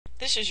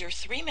This is your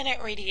 3-minute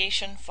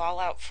radiation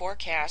fallout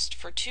forecast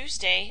for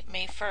Tuesday,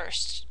 May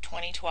 1st,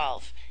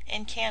 2012.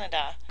 In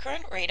Canada,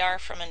 current radar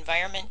from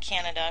Environment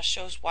Canada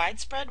shows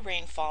widespread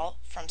rainfall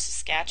from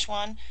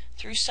Saskatchewan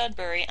through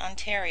Sudbury,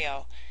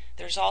 Ontario.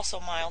 There's also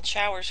mild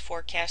showers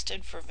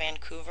forecasted for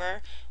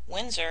Vancouver,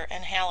 Windsor,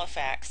 and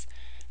Halifax.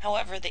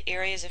 However, the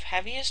areas of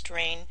heaviest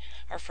rain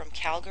are from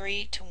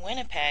Calgary to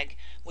Winnipeg,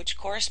 which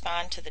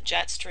correspond to the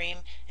jet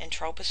stream and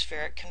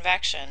tropospheric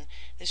convection.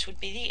 This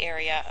would be the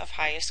area of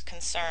highest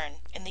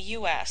concern. In the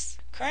U.S.,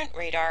 current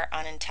radar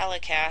on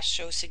Intellicast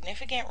shows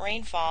significant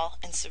rainfall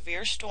and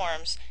severe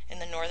storms in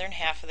the northern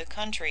half of the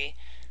country.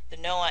 The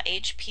NOAA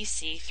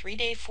HPC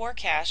 3-day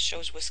forecast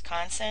shows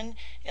Wisconsin,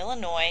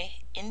 Illinois,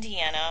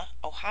 Indiana,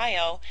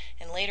 Ohio,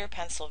 and later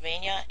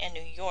Pennsylvania and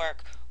New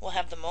York will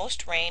have the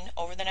most rain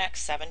over the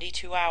next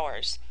 72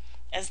 hours.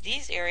 As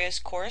these areas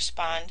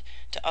correspond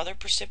to other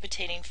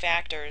precipitating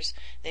factors,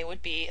 they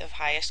would be of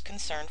highest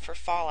concern for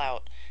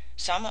fallout.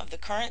 Some of the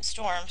current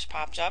storms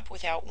popped up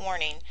without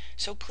warning,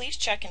 so please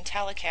check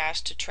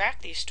Intellicast to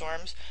track these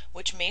storms,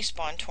 which may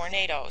spawn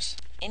tornadoes.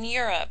 In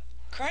Europe,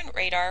 current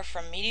radar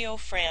from Meteo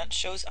France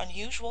shows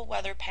unusual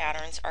weather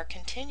patterns are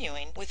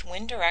continuing, with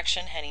wind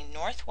direction heading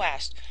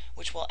northwest,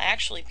 which will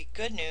actually be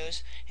good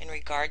news in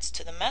regards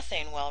to the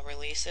methane well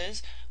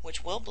releases,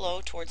 which will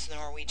blow towards the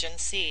Norwegian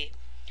Sea.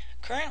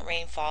 Current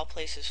rainfall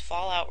places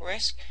fallout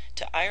risk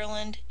to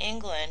Ireland,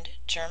 England,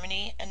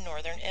 Germany, and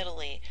northern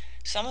Italy.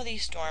 Some of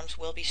these storms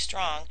will be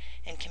strong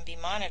and can be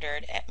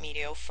monitored at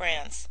Meteo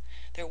France.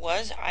 There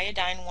was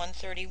iodine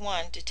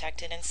 131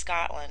 detected in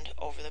Scotland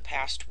over the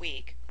past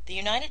week. The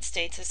United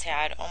States has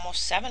had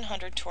almost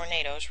 700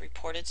 tornadoes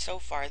reported so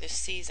far this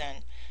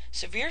season.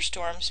 Severe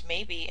storms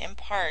may be in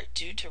part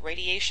due to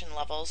radiation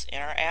levels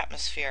in our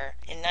atmosphere.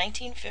 In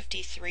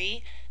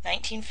 1953,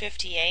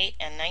 1958,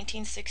 and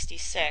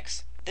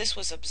 1966, this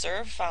was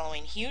observed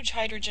following huge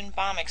hydrogen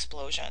bomb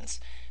explosions.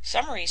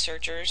 Some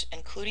researchers,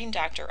 including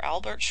Dr.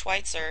 Albert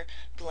Schweitzer,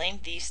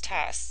 blamed these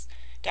tests.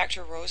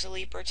 Dr.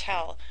 Rosalie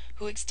Bertell,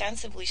 who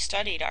extensively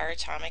studied our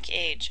atomic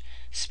age,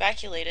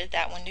 speculated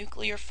that when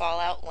nuclear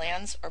fallout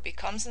lands or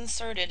becomes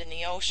inserted in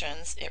the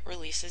oceans, it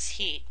releases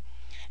heat.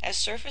 As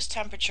surface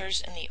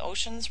temperatures in the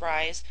oceans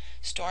rise,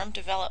 storm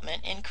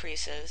development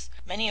increases.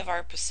 Many of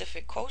our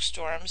Pacific coast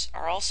storms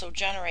are also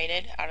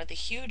generated out of the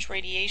huge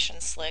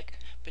radiation slick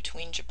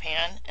between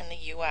Japan and the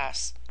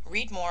U.S.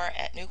 Read more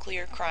at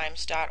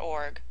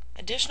nuclearcrimes.org.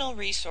 Additional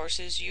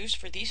resources used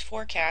for these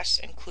forecasts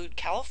include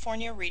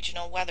California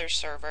Regional Weather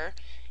Server,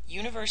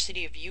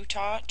 University of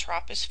Utah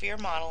Troposphere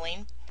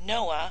Modeling,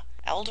 NOAA,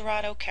 El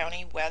Dorado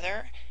County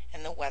Weather,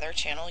 and the Weather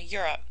Channel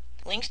Europe.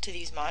 Links to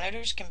these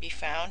monitors can be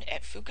found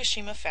at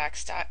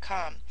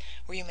fukushimafacts.com,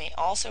 where you may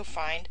also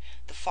find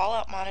the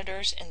fallout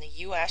monitors in the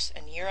U.S.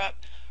 and Europe,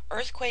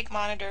 earthquake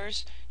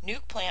monitors,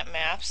 nuke plant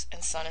maps,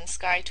 and sun and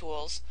sky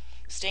tools.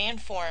 Stay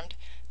informed.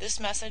 This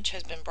message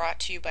has been brought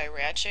to you by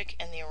Radchick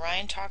and the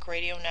Orion Talk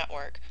Radio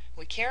Network.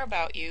 We care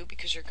about you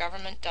because your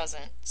government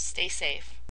doesn't. Stay safe.